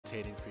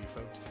commentating for you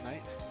folks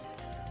tonight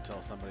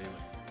until somebody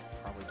with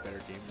probably better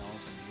game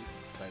knowledge than you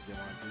decides they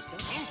want to do so.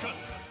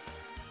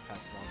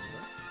 Pass it on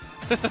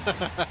to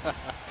them.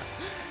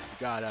 We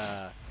got,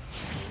 I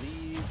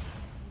believe,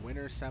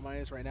 winner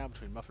semis right now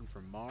between Muffin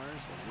from Mars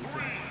and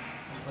Lucas.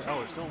 Oh,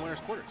 we're still in winners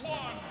quarters.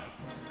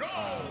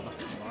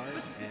 Muffin from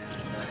Mars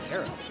and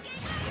Arrow.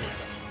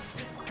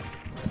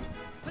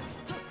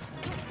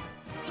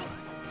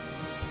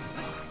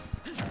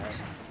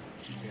 Alright.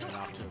 Getting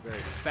off to a very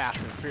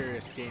fast and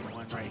furious game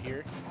one right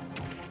here.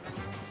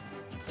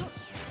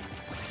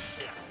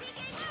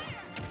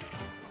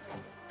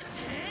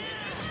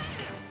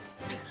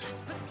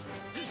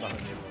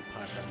 Muffin able to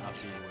punch that up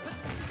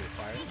with good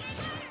fire.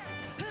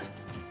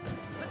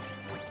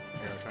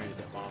 Arrow trying to use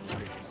that bomb to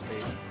create some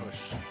space and push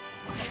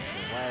Muffin to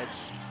the ledge.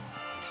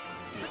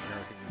 Let's see if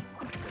Arrow can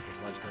get this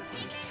ledge guard to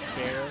be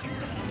fair.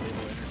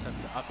 Able to intercept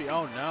the uppie.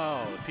 Oh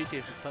no!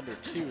 PK Thunder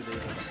 2 is able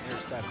to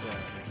intercept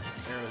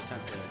Arrow's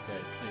attempt to get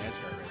a clean edge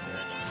guard right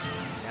there.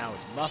 Now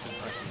it's Muffin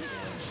pressing the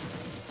edge.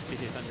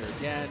 PK Thunder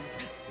again.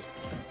 Just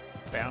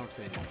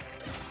bouncing.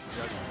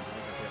 Juggling.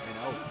 And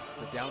oh,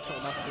 is it down tilt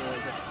enough to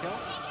get the kill?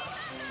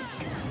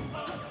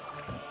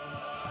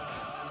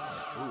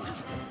 Ooh,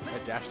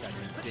 that dash attack is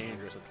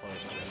dangerous at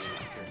close, so he's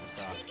securing the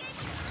stop.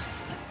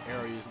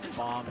 Arrow using the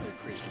bomb to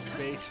create some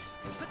space.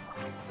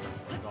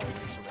 That's all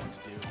Racer wants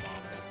to do,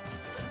 bomb it.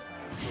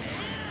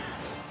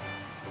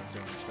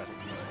 Don't expect it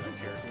to use for that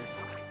character.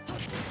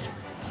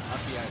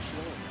 Up the eye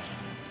shield.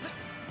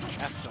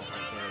 F tilt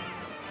right there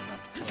is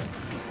enough to put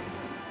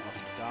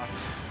Muffin stop.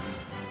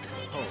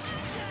 Oh.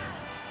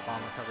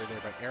 Bomb recovery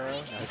there by Arrow.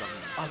 Now he's on the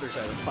other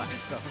side of the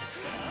plateau.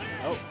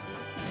 Oh.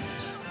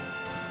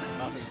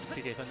 Muffin's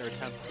PK Thunder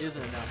attempt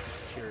isn't enough to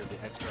secure the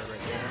edge guard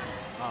right there.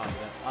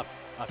 Then up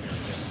air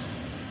goes.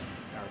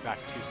 Now we're back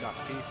to 2 stops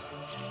apiece.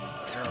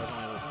 Arrow was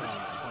only able to put on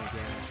 20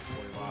 damage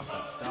before he lost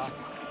that stop.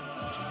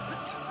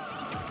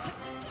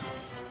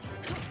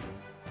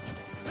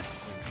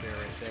 Fair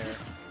right there.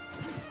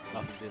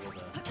 Muffin's able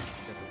to get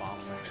the bomb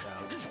away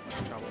without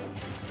trouble.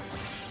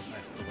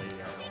 Nice delay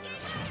arrow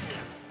there.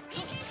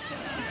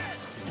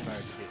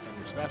 Fires to get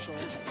Thunder special,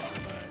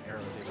 but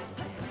Arrow is able to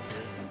bring him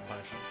here and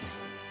punish him.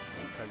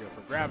 Try to go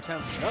for grab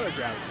attempt, another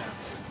grab attempt.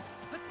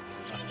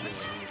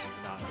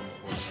 Not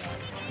avoid that.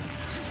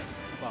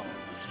 Well,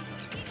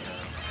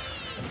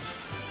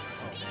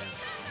 oh man,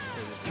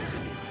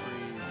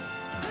 freeze,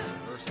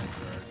 reverse edge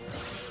guard.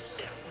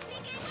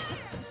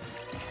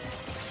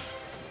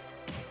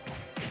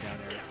 Down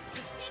there,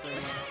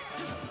 screen.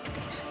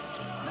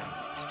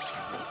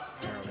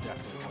 Arrow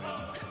definitely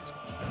wins.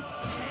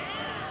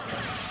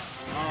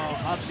 Oh,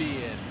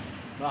 uppie, and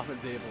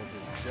Muffin's able to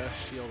just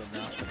shield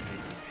enough to make him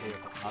pay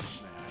with the up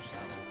smash.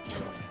 That was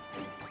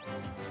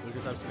brilliant.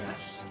 Lucas up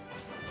smash.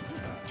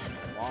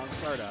 Long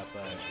startup,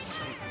 but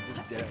he can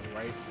just get it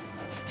right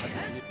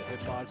underneath the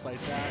hitbox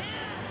like that.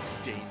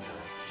 It's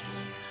dangerous.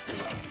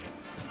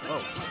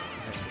 Oh,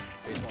 nice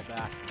baseball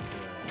back to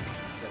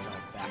get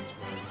on back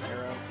towards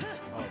Arrow.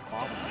 Oh,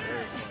 bomb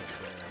very close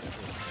there. It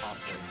was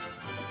possible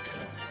to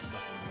send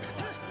Muffin in the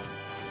last time.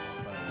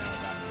 But now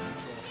back to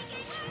neutral.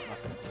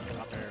 Muffin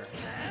up air.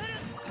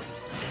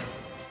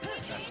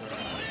 Back to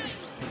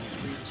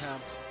freeze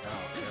attempt. Oh,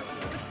 Arrow's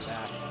able to come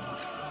back.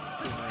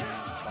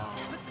 Boomerang, bomb.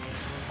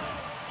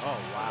 Oh,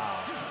 wow.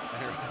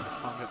 Arrow has the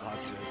combat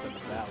launcher to send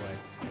it that way.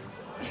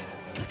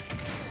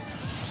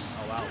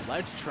 Oh, wow.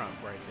 Ledge trunk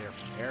right there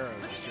from Arrow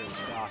secure the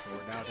stop. And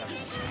we're now down to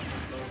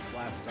a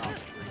flat stop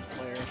for each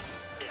player.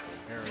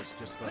 Arrow's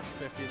just about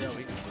 50 though.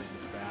 We can bring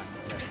this back.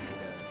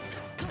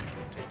 Definitely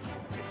take the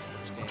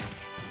first game.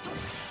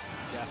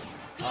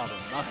 Definitely. Oh, the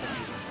Muffin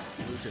using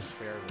Lucas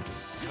Fair was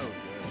so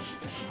good.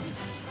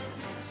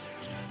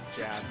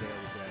 Jab there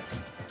with that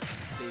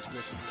stage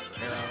mission for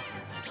Arrow.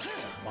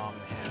 Bomb in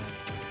hand.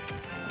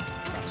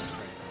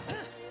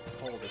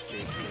 Hold the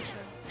stage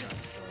position.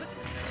 So,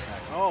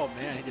 oh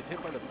man, he gets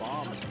hit by the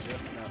bomb and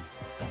just enough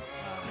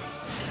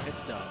hit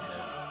stun to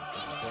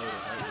explode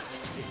right in his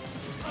face.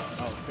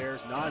 Oh,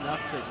 Fair's not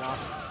enough to knock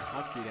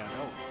Uppie down.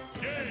 Oh,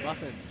 and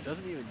Muffin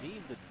doesn't even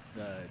need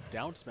the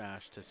down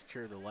smash to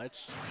secure the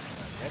ledge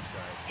edge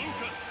guard.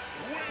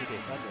 PK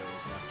Thunder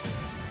is enough to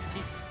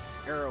keep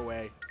Arrow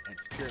away and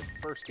secure the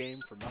first game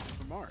for Muffin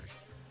from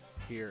Mars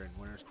here in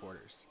winners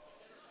quarters.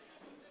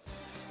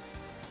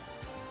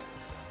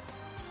 So,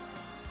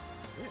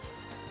 yeah.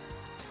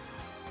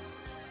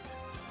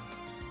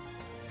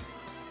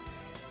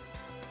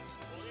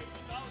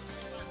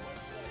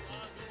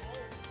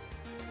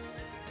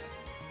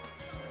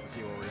 Let's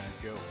see where we're going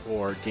to go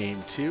for game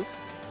 2.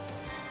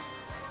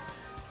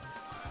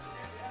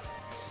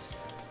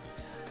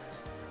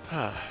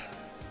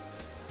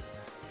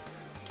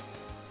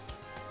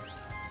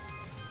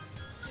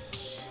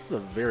 It's a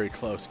very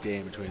close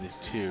game between these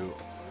two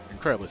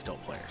incredibly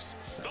skilled players.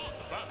 So.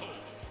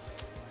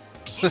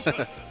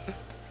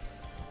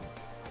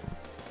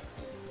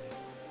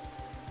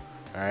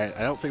 Alright,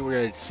 I don't think we're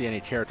going to see any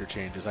character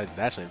changes. I've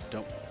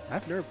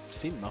never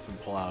seen Muffin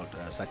pull out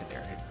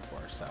secondary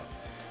before, so.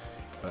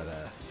 But,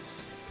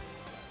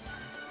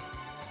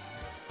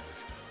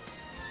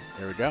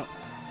 There we go.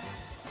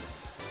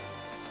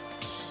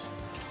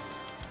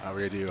 We're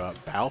going to do a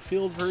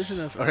battlefield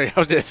version of... Okay, I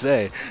was going to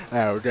say,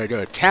 we're going to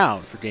go to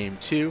town for game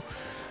 2.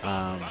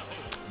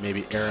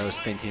 Maybe Arrow's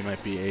thinking he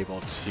might be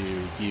able to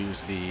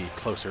use the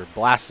closer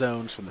blast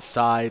zones from the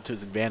side to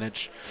his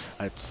advantage.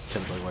 That's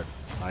typically what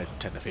I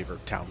tend to favor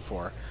town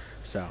for.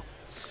 So,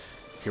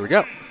 here we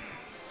go.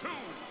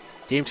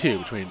 Game 2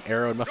 between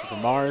Arrow and Muffin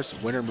from Mars.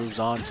 Winner moves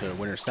on to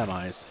winner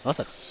semis. Unless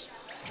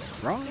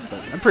that's wrong,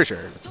 but I'm pretty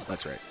sure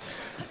that's right.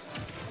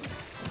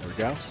 There we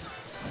go.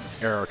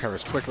 Arrow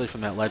recovers quickly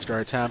from that ledge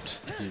guard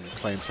attempt. He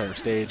claims center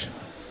stage.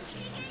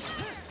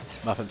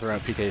 Muffin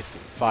throwing PK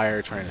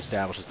fire, trying to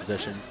establish his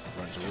position.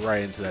 Runs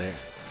right into that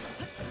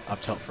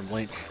up tilt from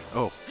Link.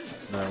 Oh,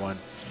 another one.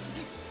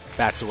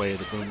 Bats away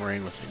the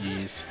boomerang with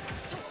ease.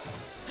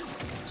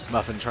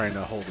 Muffin trying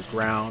to hold the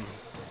ground.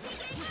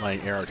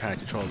 Letting Arrow kind of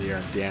control the air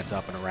and dance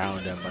up and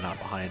around him, but not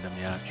behind him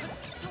yet.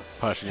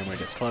 Punishing him when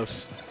he gets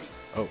close.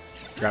 Oh,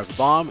 grabs the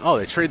bomb. Oh,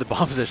 they trade the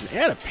bomb position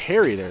and a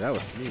parry there. That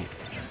was neat.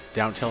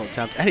 Down tilt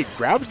attempt. And he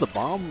grabs the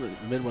bomb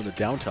mid one of the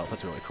down tilts.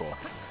 That's really cool.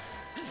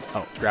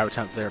 Oh, grab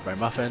attempt there by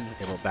Muffin.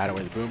 Able to bat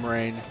away the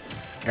boomerang.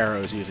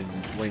 Arrow's using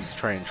Link's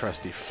try and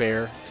trusty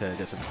fair to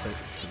get some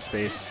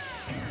space.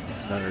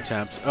 Another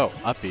attempt. Oh,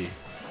 up B.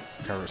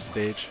 Covers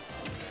stage.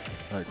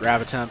 Another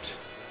grab attempt.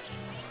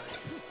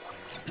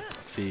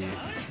 Let's see.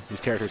 These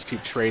characters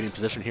keep trading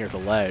position here at the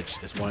ledge.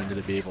 Is wanting to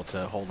be able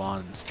to hold on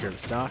and secure the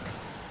stock.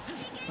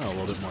 Oh, a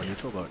little bit more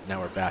neutral, but now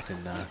we're back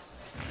in the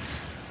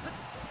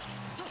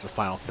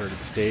final third of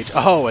the stage.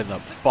 Oh, and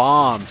the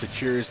bomb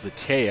secures the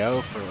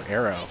KO for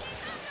Arrow.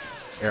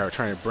 Arrow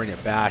trying to bring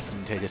it back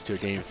and take us to a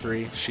game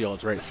 3.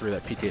 Shields right through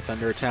that PK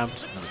Thunder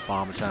attempt. Another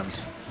bomb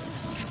attempt.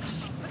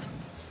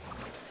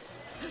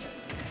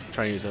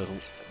 Trying to use those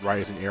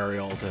rising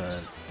aerial to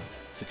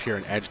secure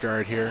an edge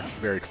guard here.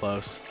 Very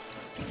close.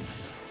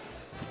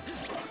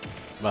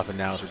 Muffin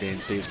now is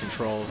regaining stage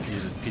control.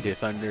 Uses PK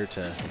Thunder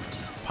to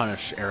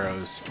punish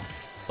Arrow's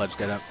ledge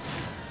get up.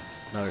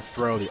 Another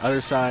throw the other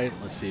side.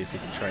 Let's see if he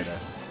can try to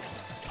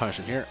punish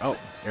him here. Oh,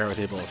 Arrow's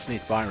able to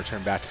sneak by and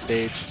return back to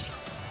stage.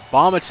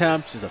 Bomb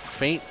attempt is a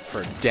feint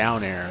for a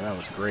down air. That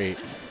was great.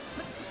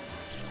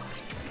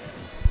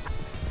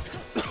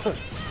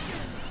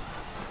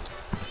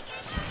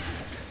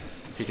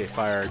 PK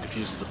Fire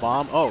diffuses the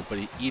bomb. Oh, but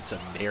he eats a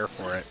nair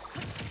for it.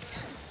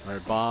 Another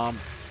bomb.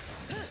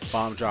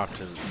 Bomb drop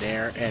to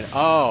nair. And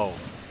oh,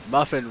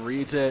 Muffin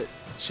reads it,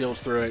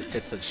 shields through it,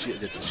 gets the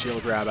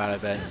shield grab out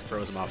of it, and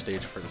throws him off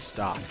stage for the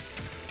stock.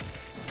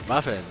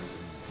 Muffin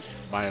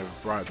might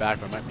have brought it back,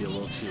 but might be a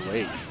little too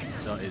late.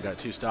 So he's got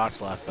 2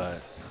 stocks left,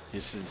 but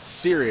he's in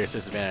serious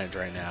disadvantage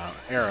right now.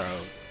 Arrow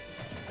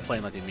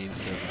playing like he means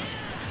business.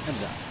 And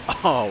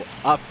oh,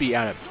 up B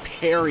out of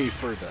parry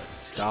for the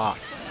stock.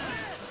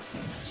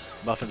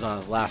 Muffin's on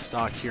his last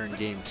stock here in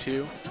game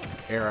 2.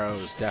 Arrow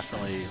is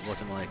definitely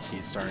looking like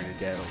he's starting to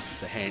get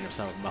the hang of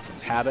some of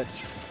Muffin's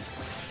habits.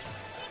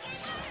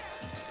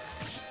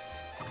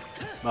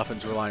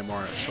 Muffin's relying more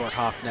on a short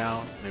hop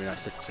now, maybe not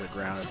sticking to the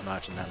ground as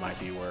much, and that might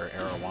be where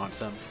Arrow wants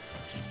him.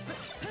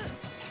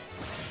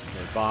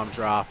 The bomb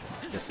drop,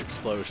 this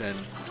explosion,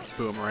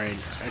 boomerang.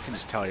 I can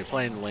just tell you,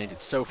 playing Link,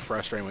 it's so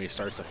frustrating when he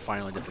starts to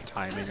finally get the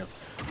timing of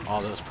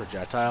all those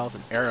projectiles,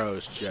 and Arrow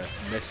is just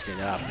mixing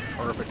it up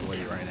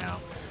perfectly right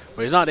now.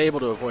 But he's not able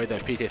to avoid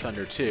that PK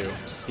Thunder 2.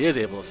 He is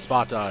able to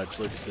spot dodge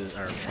Lucas's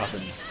or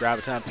Muffin's grab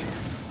attempt.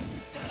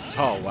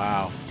 Oh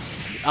wow.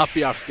 Up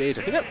B off stage.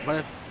 I think that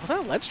was that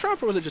a ledge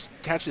drop or was it just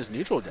catching his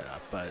neutral get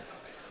up? But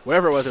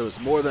whatever it was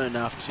more than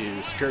enough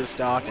to secure the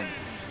stock, and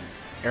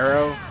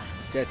Arrow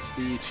gets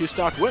the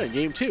 2-stock win in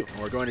game 2. And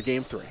we're going to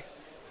game 3.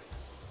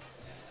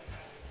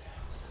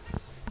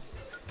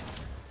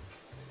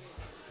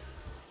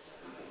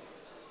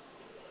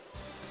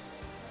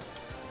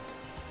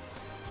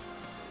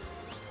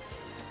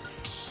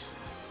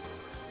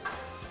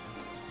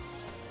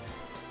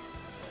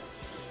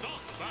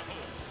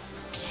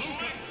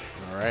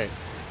 Alright,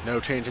 no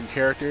change in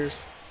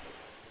characters.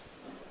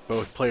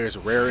 Both players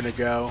raring to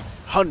go,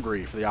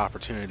 hungry for the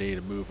opportunity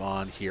to move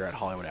on here at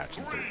Hollywood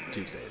Action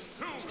Tuesdays.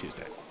 It's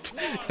Tuesday.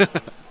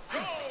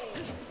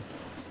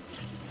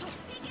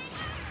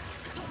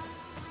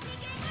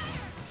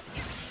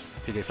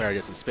 PK Fire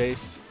gets some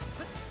space.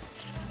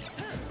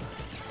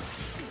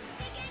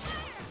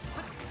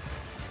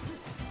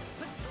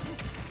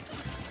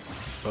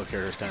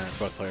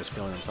 Both players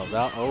feeling themselves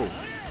out. Oh,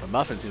 but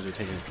Muffin seems to be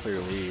taking a clear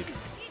lead.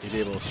 He's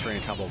able to string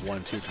a couple of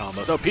 1-2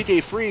 combos. Oh,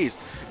 PK Freeze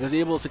is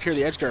able to secure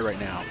the edge guard right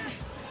now.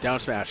 Down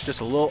smash just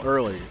a little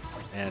early,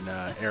 and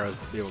Arrow's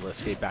able to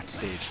escape back to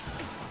stage.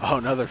 Oh,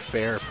 another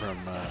fair from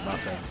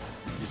Muffin.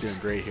 He's doing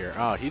great here.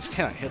 Oh, he just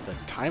cannot hit the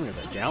timing of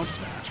the down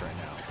smash right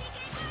now.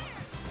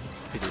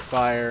 PK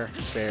Fire,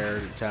 fair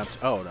attempt.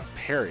 Oh, no,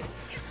 parry.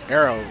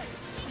 Arrow,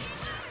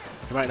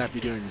 he might not be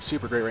doing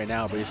super great right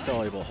now, but he's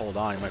still able to hold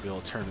on. He might be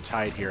able to turn the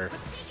tide here.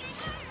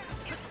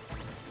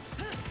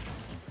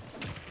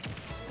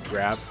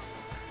 Grab.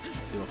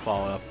 He's able to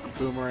follow up.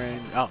 Boomerang.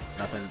 Oh,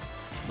 nothing.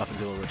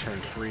 Muffin's able to return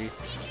free.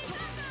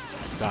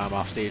 got him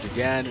off stage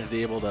again. Is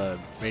he able to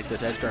make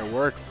this edge guard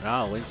work?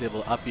 No, Link's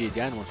able to up B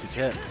again once he's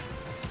hit.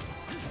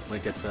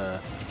 Link gets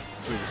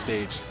through the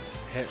stage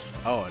hit.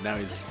 Oh, and now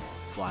he's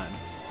flattened.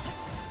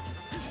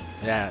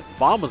 Yeah,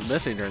 bomb was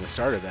missing during the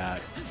start of that.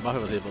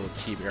 Muffin was able to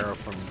keep Arrow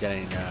from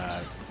getting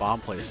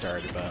bomb play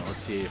started, but let's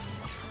see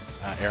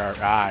if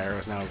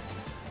Arrow's now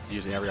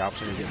using every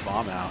opportunity to get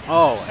bomb out.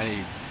 Oh,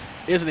 and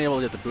he isn't able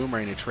to get the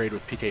boomerang to trade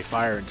with PK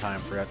Fire in time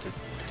for that to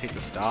take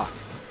the stock.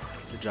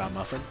 Good job,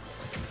 Muffin.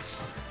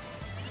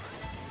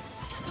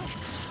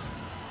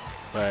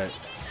 But,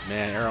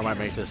 man, Arrow might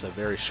make this a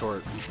very short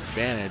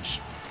advantage.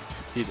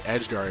 He's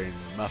edge guarding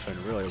Muffin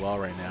really well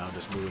right now,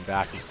 just moving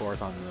back and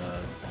forth on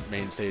the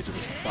main stage of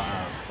this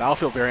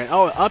battlefield variant.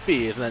 Oh, up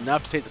B, isn't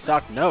enough to take the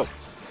stock? No.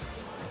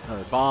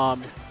 Another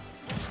bomb.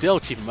 Still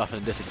keeping Muffin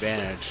at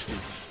disadvantage.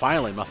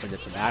 Finally, Muffin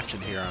gets some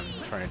action here on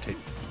trying to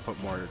put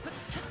more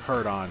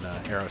hurt on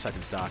Arrow's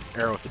second stock.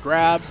 Arrow with the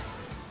grab.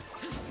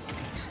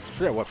 I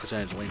forget what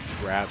percentage Link's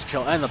grabs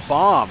kill. And the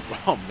bomb.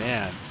 Oh,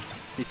 man.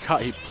 He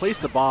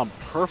placed the bomb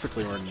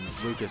perfectly when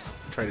Lucas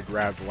tried to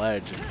grab the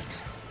ledge, and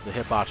the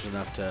hitbox was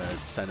enough to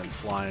send him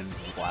flying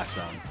to the blast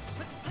zone.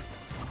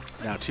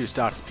 Now 2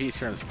 stocks apiece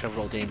here in this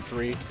pivotal game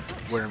 3.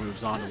 Winner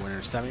moves on to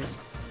winner's semis.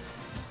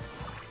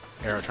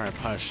 Arrow trying to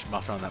punish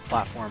Muffin on that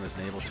platform,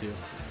 isn't able to.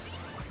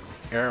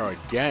 Arrow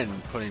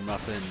again putting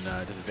Muffin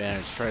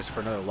disadvantage, tries for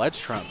another ledge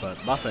trump,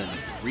 but Muffin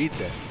reads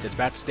it, gets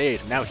back to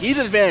stage. Now he's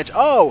at advantage.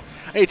 Oh,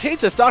 and he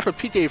takes the stock with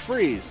PK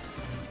Freeze.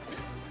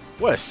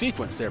 What a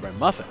sequence there by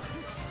Muffin.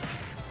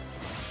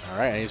 All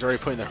right, and he's already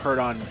putting the hurt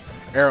on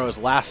Arrow's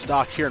last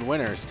stock here in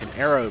winners. Can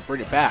Arrow bring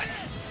it back?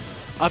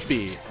 Up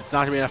B. It's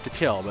not going to be enough to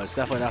kill, but it's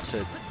definitely enough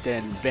to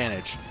get an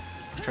advantage.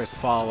 Tries to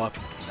follow up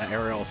that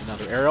aerial with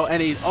another aerial,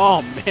 and he,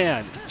 oh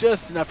man,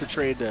 just enough to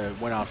trade to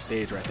win off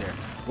stage right there.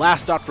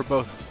 Last stock for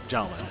both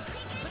gentlemen.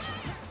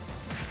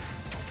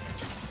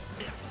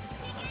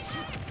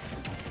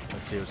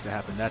 Let's see what's going to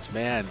happen next.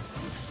 Man,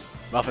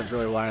 Muffin's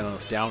really relying on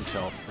those down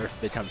tilts.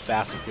 They come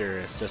fast and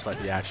furious, just like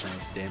the action in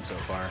this game so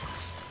far.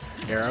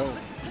 Arrow,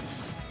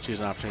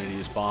 choose an opportunity to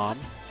use bomb.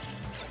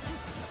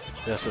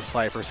 Just a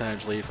slight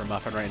percentage lead for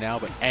Muffin right now,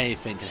 but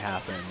anything can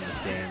happen in this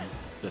game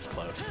this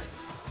close.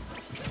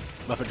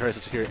 Muffin tries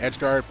to secure edge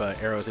guard,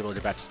 but Arrow is able to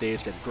get back to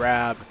stage, get a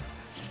grab.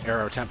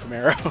 Arrow attempt from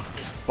Arrow.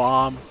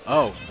 Bomb.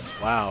 Oh,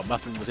 wow.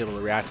 Muffin was able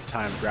to react in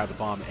time to grab the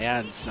bomb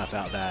and snuff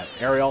out that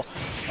aerial.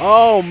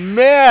 Oh,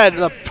 man.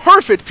 The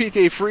perfect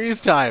PK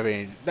freeze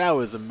timing. That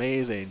was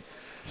amazing.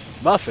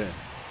 Muffin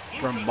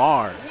from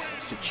Mars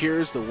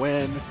secures the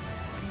win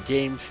in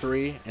Game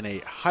 3 in a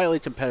highly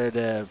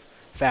competitive,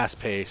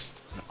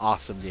 fast-paced, and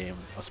awesome game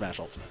of Smash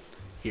Ultimate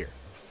here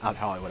on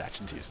Hollywood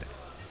Action Tuesday.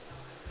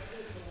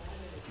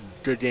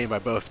 Good game by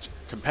both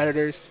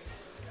competitors.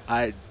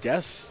 I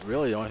guess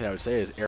really the only thing I would say is